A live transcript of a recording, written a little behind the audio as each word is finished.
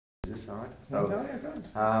this, all right? So,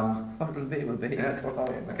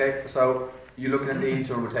 okay, so you're looking at the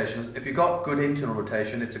internal rotations. If you've got good internal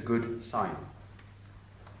rotation, it's a good sign.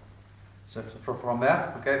 So from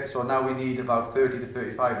there, okay, so now we need about 30 to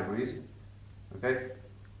 35 degrees. Okay.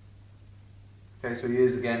 Okay, so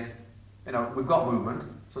here's again, you know, we've got movement,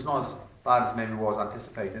 so it's not as bad as maybe was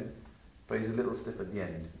anticipating, but he's a little stiff at the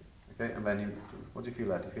end. Okay, and then you, what do you feel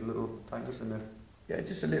like? Do you feel a little tightness in the... Yeah,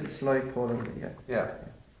 just a little slight pull in it, yeah.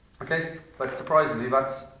 Okay, but surprisingly,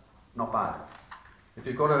 that's not bad. If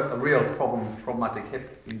you've got a real problematic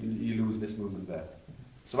hip, you lose this movement there.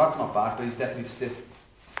 So that's not bad, but he's definitely stiff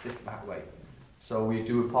that way. So we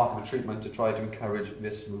do a part of a treatment to try to encourage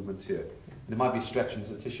this movement here. There might be stretching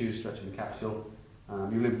the tissue, stretching the capsule.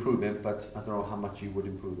 You'll improve him, but I don't know how much you would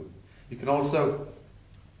improve him. You can also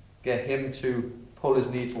get him to pull his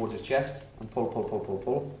knee towards his chest and pull.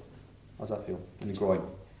 How's that feel in your groin?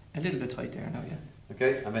 A little bit tight there now, yeah.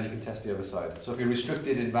 Okay, and then you can test the other side. So if you're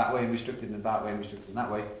restricted in that way, and restricted in that way, and restricted in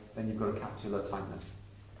that way, then you've got a capsular tightness.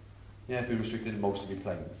 Yeah, if you're restricted in most of your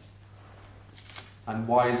planes. And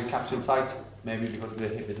why is the capsule tight? Maybe because the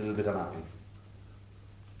hip is a little bit unhappy.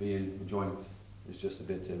 Being the joint is just a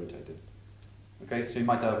bit irritated. Okay, so you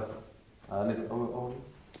might have a little...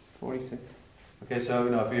 46. Okay, so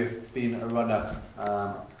you know, if you've been a runner,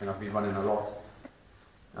 you know, been running a lot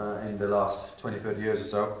in the last 20, 30 years or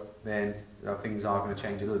so, then you know, things are going to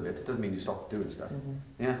change a little bit. It doesn't mean you stop doing stuff.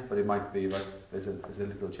 Yeah, but it might be like there's a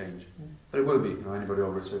little change. But it will be. You know, anybody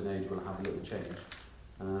over a certain age will have a little change.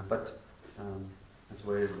 But that's the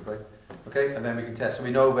way it is, right? Okay, and then we can test. So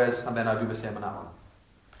we know there's, and then I'll do the same on that one.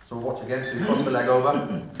 So watch again. So you cross the leg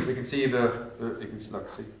over. We can see you can see, look,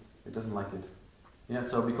 see, it doesn't like it. Yeah.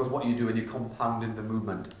 So because what you do when you compounding the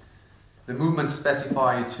movement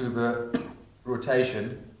specified to the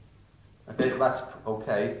rotation. Okay, that's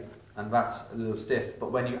okay, and that's a little stiff.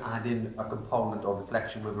 But when you add in a component of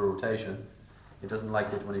flexion with a rotation, it doesn't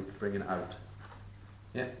like it when you bring it out.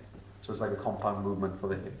 Yeah. So it's like a compound movement for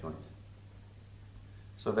the hip joint.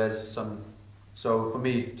 So there's some. So for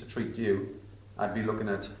me to treat you, I'd be looking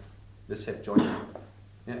at this hip joint.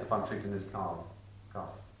 Yeah, if I'm treating this calf.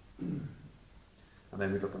 And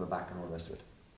then we look at the back and all the rest of it.